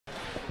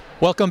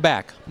Welcome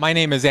back. My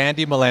name is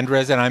Andy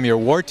Melendrez, and I'm your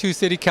Ward 2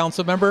 City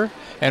Council member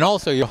and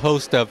also your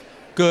host of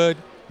Good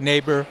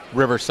Neighbor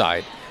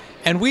Riverside.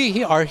 And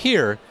we are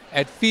here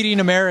at Feeding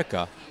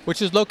America,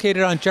 which is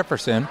located on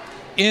Jefferson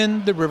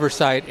in the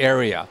Riverside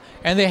area.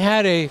 And they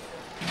had a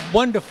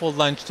wonderful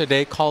lunch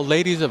today called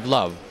Ladies of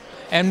Love.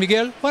 And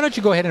Miguel, why don't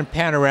you go ahead and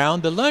pan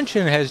around? The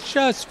luncheon has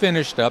just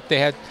finished up. They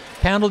had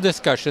panel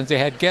discussions, they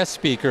had guest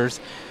speakers,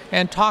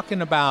 and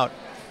talking about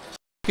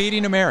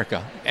Feeding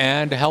America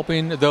and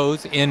helping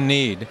those in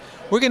need.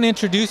 We're going to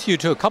introduce you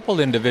to a couple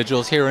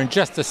individuals here in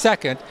just a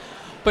second,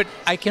 but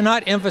I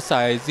cannot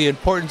emphasize the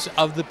importance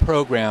of the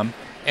program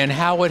and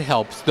how it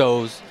helps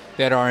those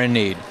that are in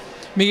need.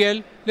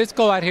 Miguel, let's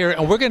go out here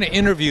and we're going to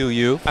interview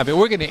you.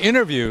 We're going to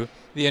interview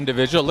the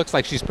individual. It looks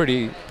like she's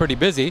pretty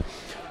busy,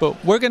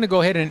 but we're going to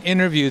go ahead and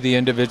interview the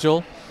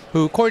individual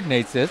who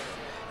coordinates this.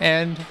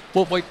 And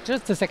well, wait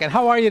just a second.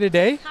 How are you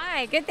today?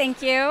 Hi, good,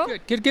 thank you.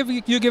 Good. Could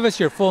you give us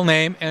your full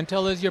name and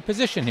tell us your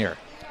position here?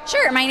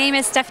 Sure, my name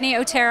is Stephanie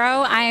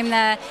Otero. I'm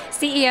the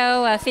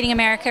CEO of Feeding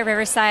America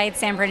Riverside,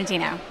 San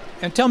Bernardino.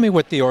 And tell me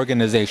what the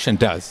organization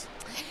does.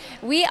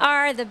 We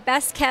are the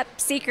best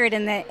kept secret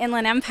in the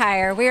Inland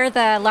Empire. We are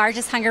the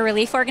largest hunger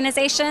relief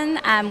organization.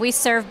 We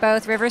serve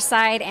both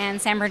Riverside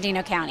and San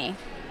Bernardino County.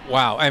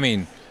 Wow, I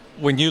mean,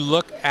 when you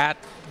look at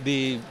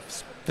the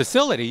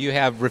facility, you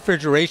have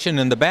refrigeration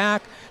in the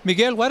back.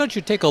 Miguel, why don't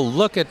you take a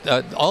look at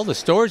all the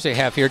stores they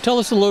have here? Tell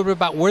us a little bit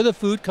about where the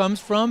food comes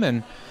from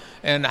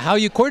and how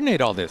you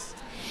coordinate all this.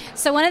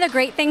 So one of the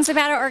great things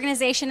about our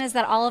organization is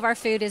that all of our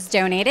food is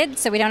donated,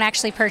 so we don't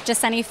actually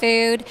purchase any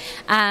food.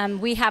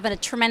 We have a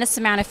tremendous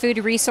amount of food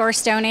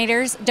resource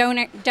donors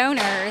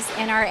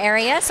in our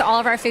area, so all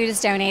of our food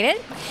is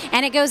donated,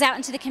 and it goes out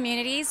into the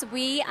communities.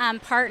 We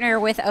partner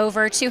with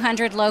over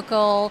 200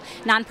 local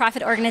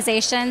nonprofit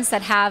organizations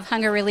that have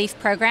hunger relief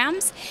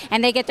programs,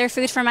 and they get their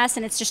food from us,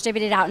 and it's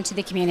distributed out into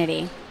the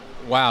community.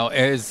 Wow,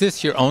 is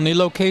this your only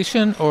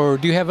location, or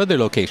do you have other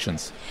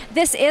locations?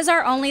 This is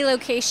our only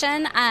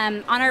location.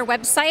 On our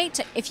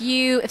website,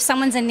 if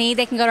someone's in need,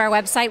 they can go to our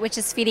website, which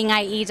is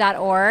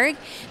feedingie.org.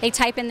 They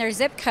type in their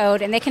zip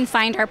code, and they can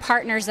find our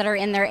partners that are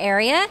in their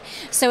area.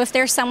 So if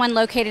there's someone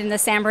located in the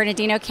San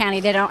Bernardino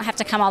County, they don't have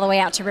to come all the way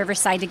out to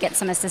Riverside to get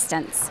some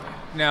assistance.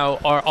 Now,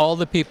 are all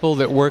the people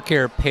that work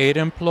here paid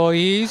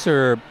employees,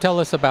 or tell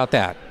us about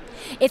that?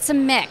 It's a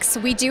mix.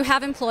 We do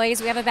have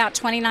employees. We have about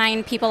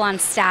 29 people on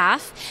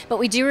staff, but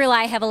we do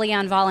rely heavily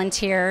on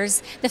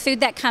volunteers. The food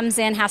that comes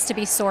in has to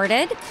be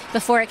sorted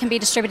before it can be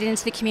distributed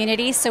into the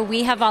community, so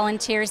we have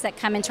volunteers that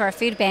come into our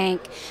food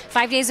bank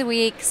 5 days a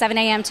week, 7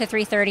 a.m. to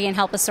 3:30, and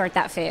help us sort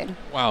that food.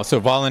 Wow, so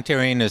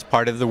volunteering is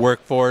part of the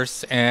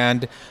workforce.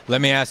 And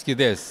let me ask you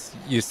this.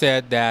 You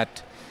said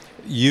that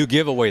you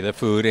give away the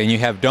food and you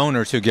have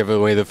donors who give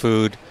away the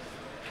food.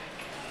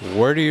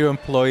 Where do your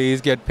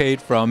employees get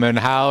paid from, and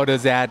how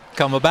does that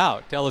come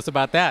about? Tell us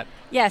about that.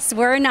 Yes,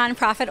 we're a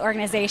nonprofit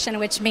organization,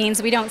 which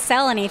means we don't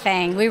sell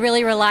anything. We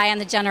really rely on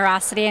the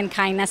generosity and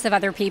kindness of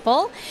other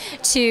people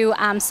to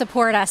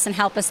support us and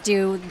help us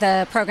do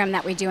the program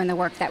that we do and the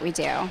work that we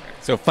do.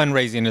 So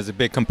fundraising is a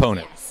big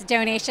component. Yes,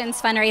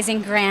 donations,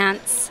 fundraising,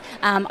 grants,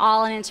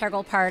 all an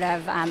integral part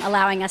of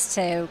allowing us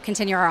to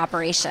continue our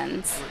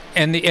operations.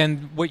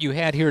 And what you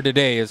had here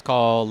today is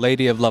called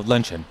Lady of Love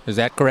Luncheon. Is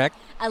that correct?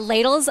 A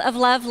Ladles of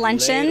Love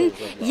luncheon.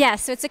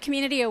 Yes, so it's a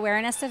community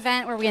awareness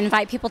event where we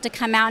invite people to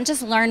come out and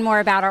just learn more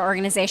about our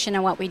organization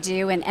and what we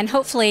do, and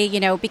hopefully,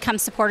 become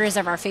supporters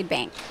of our food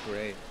bank.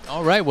 Great.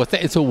 All right. Well,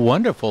 it's a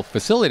wonderful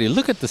facility.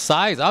 Look at the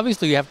size.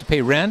 Obviously, you have to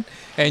pay rent,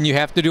 and you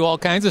have to do all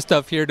kinds of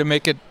stuff here to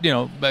make it,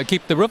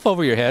 keep the roof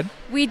over your head.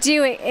 We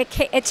do.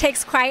 It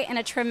takes quite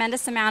a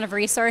tremendous amount of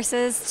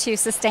resources to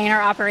sustain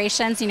our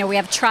operations. We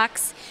have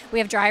trucks, we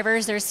have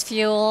drivers, there's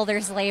fuel,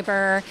 there's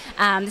labor.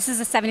 This is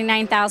a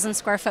 79,000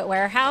 square foot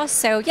warehouse,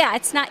 so yeah,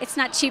 it's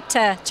not cheap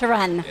to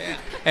run. Yeah.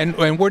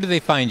 And where do they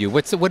find you?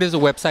 What is the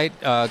website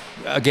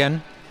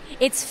again?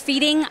 It's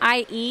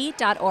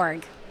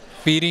feedingie.org.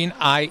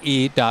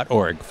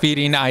 Feedingie.org.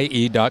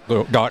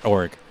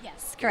 Feedingie.org.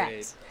 Yes, correct.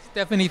 Great.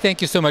 Stephanie,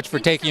 thank you so much for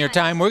taking your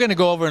time. We're going to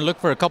go over and look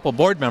for a couple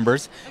board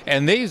members,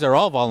 and these are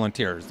all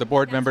volunteers, the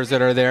board members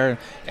that are there,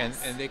 and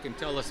they can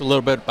tell us a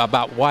little bit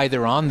about why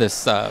they're on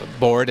this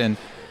board and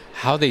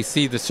how they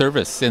see the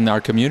service in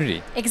our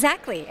community.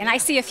 Exactly, and I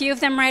see a few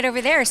of them right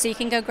over there, so you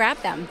can go grab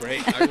them.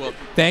 Great. I will.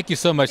 Thank you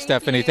so much,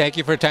 Stephanie. Thank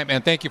you for your time,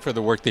 and thank you for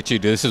the work that you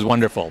do. This is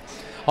wonderful.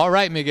 All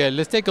right, Miguel,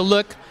 let's take a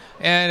look.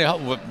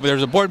 And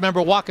there's a board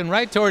member walking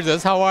right towards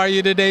us. How are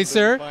you today,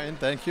 sir? Fine,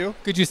 thank you.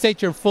 Could you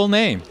state your full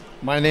name?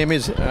 My name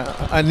is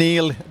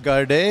Anil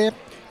Garde.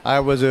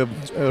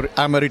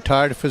 I'm a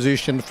retired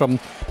physician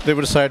from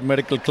Riverside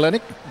Medical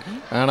Clinic,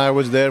 and I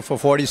was there for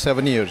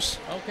 47 years.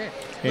 Okay.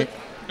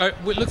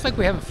 It looks like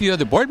we have a few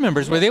other board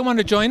members where they want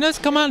to join us.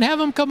 Come on, have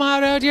them come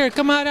out here.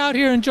 Come out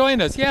here and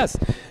join us. Yes.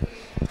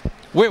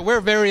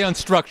 We're very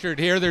unstructured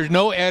here. There's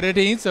no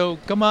editing, so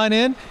come on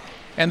in.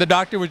 And the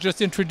doctor was just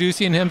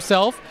introducing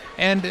himself.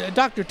 And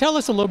doctor, tell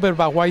us a little bit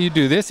about why you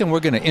do this, and we're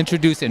going to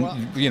introduce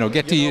and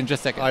get to you in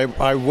just a second.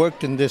 I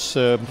worked in this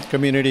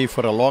community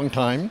for a long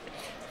time,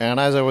 And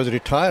as I was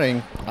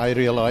retiring, I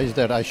realized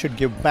that I should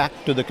give back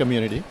to the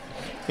community.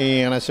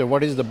 And I said,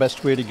 what is the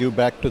best way to give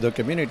back to the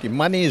community?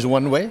 Money is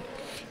one way,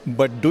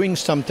 but doing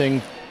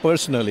something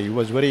personally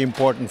was very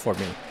important for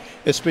me,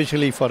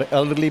 especially for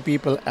elderly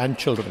people and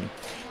children.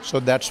 So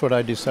that's what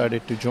I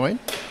decided to join.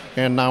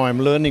 And now I'm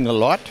learning a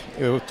lot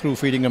through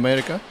Feeding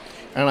America.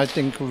 And I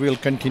think we'll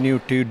continue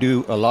to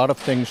do a lot of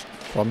things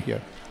from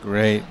here.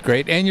 Great,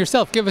 great. And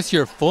yourself, give us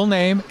your full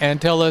name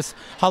and tell us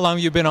how long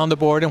you've been on the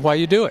board and why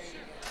you do it.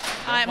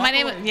 My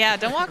name,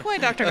 don't walk away,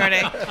 Dr.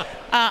 Garde.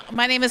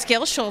 My name is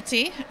Gail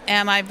Schulte,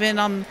 and I've been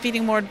on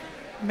Feeding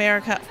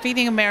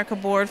America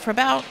board for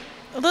about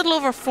a little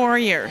over 4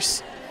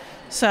 years.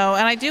 So,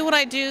 and I do what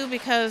I do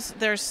because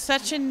there's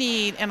such a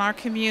need in our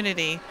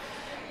community,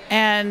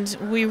 and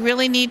we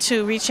really need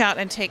to reach out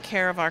and take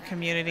care of our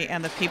community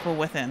and the people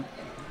within.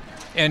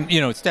 And,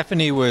 you know,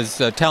 Stephanie was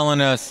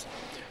telling us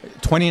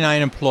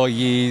 29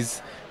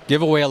 employees,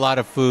 give away a lot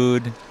of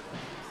food,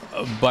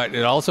 but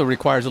it also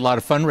requires a lot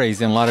of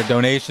fundraising, a lot of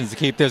donations to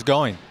keep this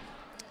going.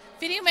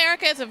 Feeding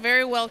America is a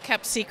very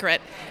well-kept secret,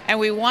 and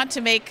we want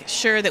to make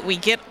sure that we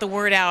get the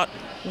word out,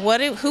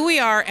 who we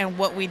are and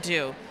what we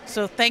do.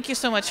 So thank you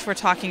so much for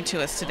talking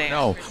to us today.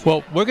 No,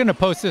 well, we're going to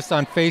post this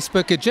on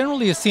Facebook. It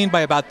generally is seen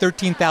by about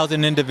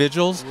 13,000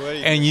 individuals,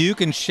 and you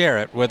can share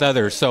it with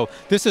others. So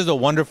this is a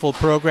wonderful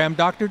program.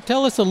 Doctor,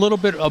 tell us a little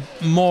bit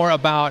more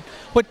about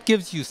what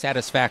gives you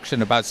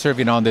satisfaction about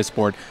serving on this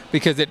board,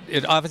 because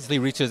it obviously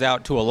reaches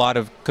out to a lot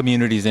of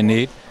communities in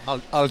need.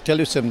 I'll tell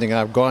you something.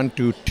 I've gone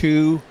to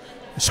 2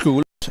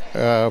 schools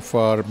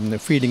for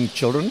feeding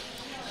children.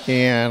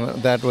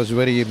 And that was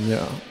very,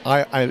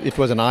 it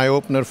was an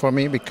eye-opener for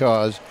me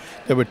because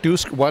there were 2,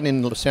 one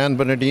in San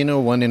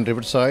Bernardino, one in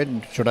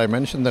Riverside. Should I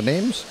mention the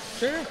names?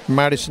 Sure.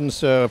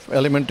 Madison's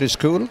elementary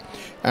school.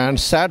 And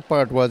sad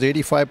part was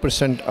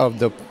 85% of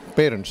the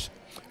parents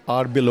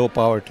are below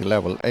poverty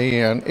level.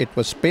 And it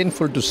was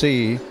painful to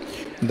see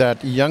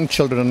that young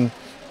children,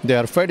 they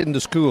are fed in the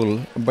school,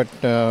 but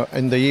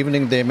in the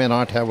evening they may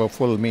not have a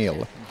full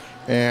meal.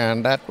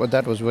 And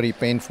that was very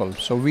painful.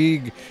 So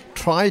we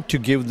try to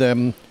give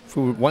them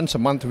food. Once a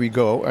month we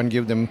go and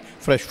give them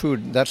fresh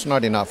food. That's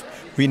not enough.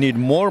 We need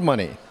more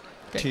money.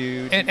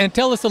 Okay. And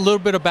tell us a little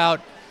bit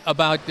about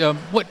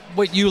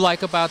what you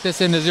like about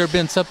this, and has there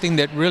been something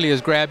that really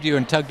has grabbed you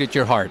and tugged at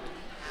your heart?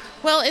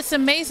 Well, it's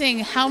amazing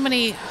how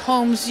many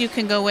homes you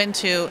can go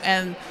into,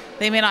 and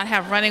they may not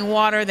have running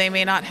water, they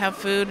may not have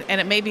food,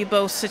 and it may be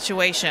both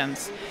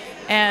situations.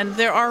 And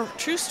there are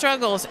true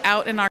struggles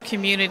out in our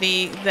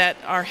community that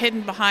are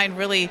hidden behind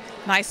really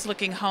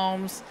nice-looking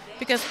homes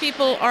because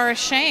people are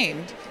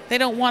ashamed. They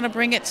don't want to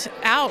bring it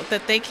out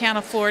that they can't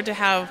afford to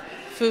have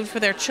food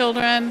for their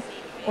children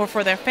or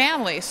for their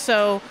families.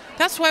 So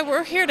that's why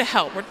we're here to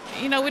help.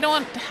 We don't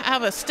want to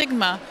have a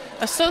stigma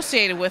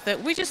associated with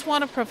it. We just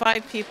want to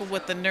provide people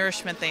with the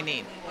nourishment they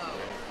need.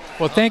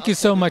 Well, thank you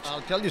so much.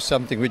 I'll tell you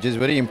something which is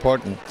very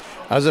important.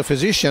 As a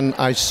physician,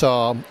 I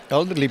saw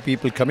elderly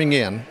people coming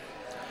in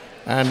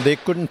and they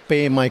couldn't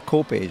pay my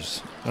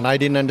co-pays, and I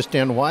didn't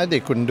understand why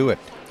they couldn't do it.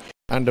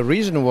 And the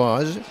reason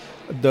was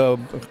the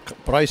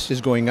price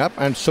is going up,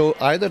 and so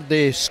either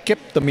they skip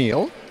the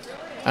meal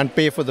and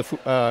pay for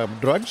the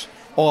drugs,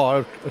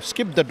 or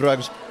skip the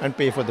drugs and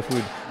pay for the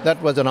food.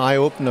 That was an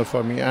eye-opener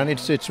for me, and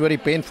it's very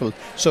painful.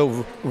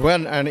 So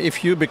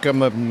if you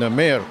become a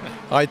mayor,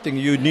 I think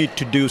you need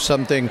to do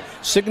something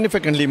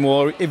significantly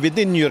more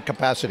within your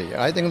capacity.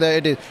 I think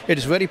that it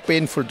is very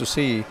painful to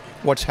see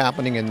what's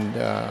happening in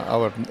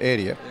our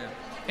area.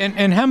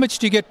 And how much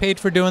do you get paid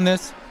for doing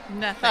this?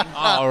 Nothing.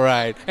 All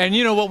right. And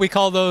you know what we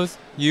call those?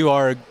 You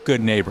are a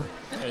good neighbor.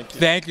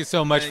 Thank you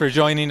so much for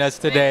joining us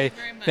today.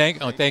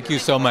 Thank you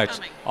so much.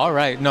 All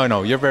right.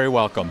 No, you're very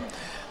welcome.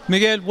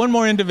 Miguel, one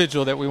more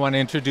individual that we want to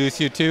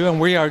introduce you to, and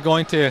we are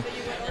going to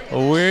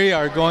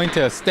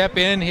step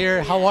in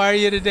here. How are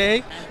you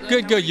today?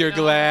 Good. You're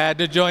glad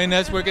to join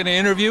us. We're going to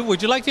interview.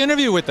 Would you like to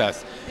interview with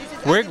us?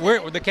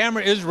 The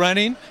camera is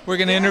running. We're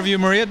going to interview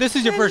Maria. This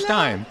is your first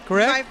time,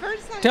 correct? My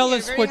first time.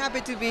 Very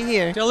happy to be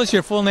here. Tell us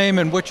your full name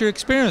and what your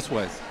experience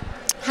was.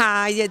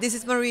 Hi, this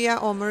is Maria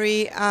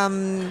Omari.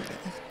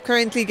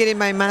 Currently getting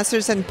my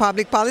master's in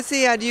public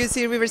policy at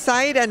UC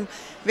Riverside, and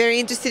very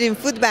interested in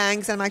food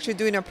banks. I'm actually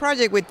doing a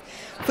project with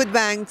food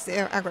banks,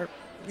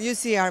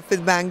 UCR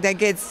food bank that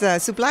gets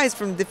supplies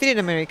from the Feeding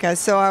America.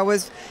 So I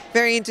was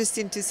very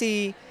interested to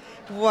see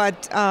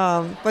what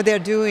they're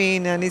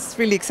doing, and it's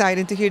really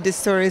exciting to hear the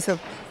stories of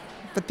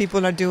what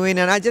people are doing.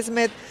 And I just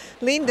met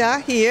Linda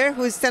here,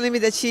 who's telling me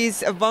that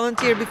she's a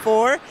volunteer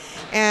before,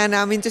 and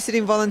I'm interested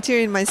in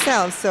volunteering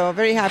myself, so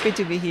very happy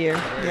to be here.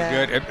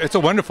 Very good. It's a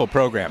wonderful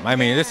program. I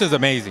mean, this is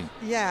amazing.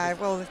 Yeah,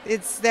 well,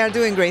 they're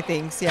doing great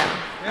things. Yeah,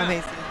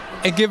 amazing.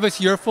 And give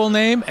us your full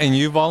name, and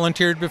you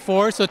volunteered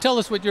before, so tell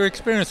us what your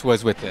experience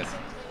was with this.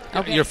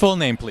 Okay. Your full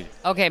name, please.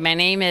 Okay, my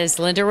name is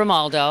Linda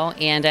Romaldo,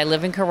 and I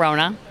live in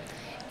Corona,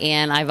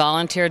 and I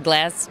volunteered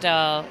last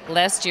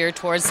year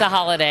towards the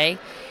holiday.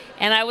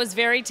 And I was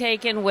very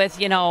taken with,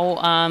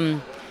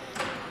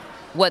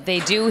 what they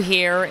do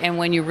here, and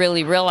when you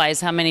really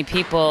realize how many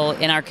people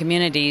in our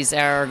communities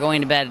are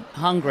going to bed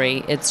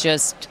hungry,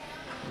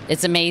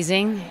 it's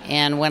amazing.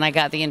 And when I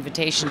got the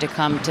invitation to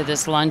come to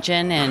this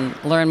luncheon and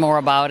learn more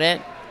about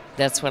it,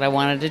 that's what I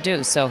wanted to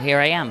do. So here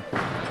I am.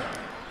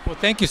 Well,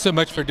 thank you so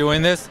much for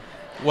doing this.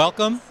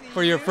 Welcome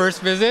for your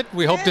first visit.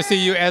 We hope to see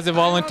you as a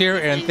volunteer,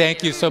 and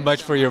thank you so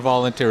much for your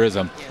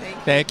volunteerism.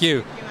 Thank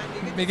you.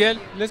 Miguel,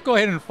 let's go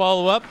ahead and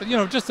follow up.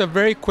 Just a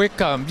very quick,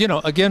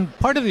 again,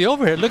 part of the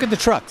overhead. Look at the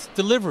trucks,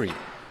 delivery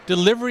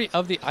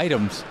of the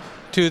items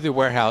to the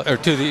warehouse or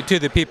to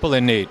the people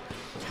in need.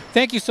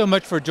 Thank you so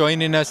much for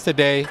joining us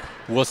today.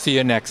 We'll see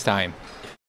you next time.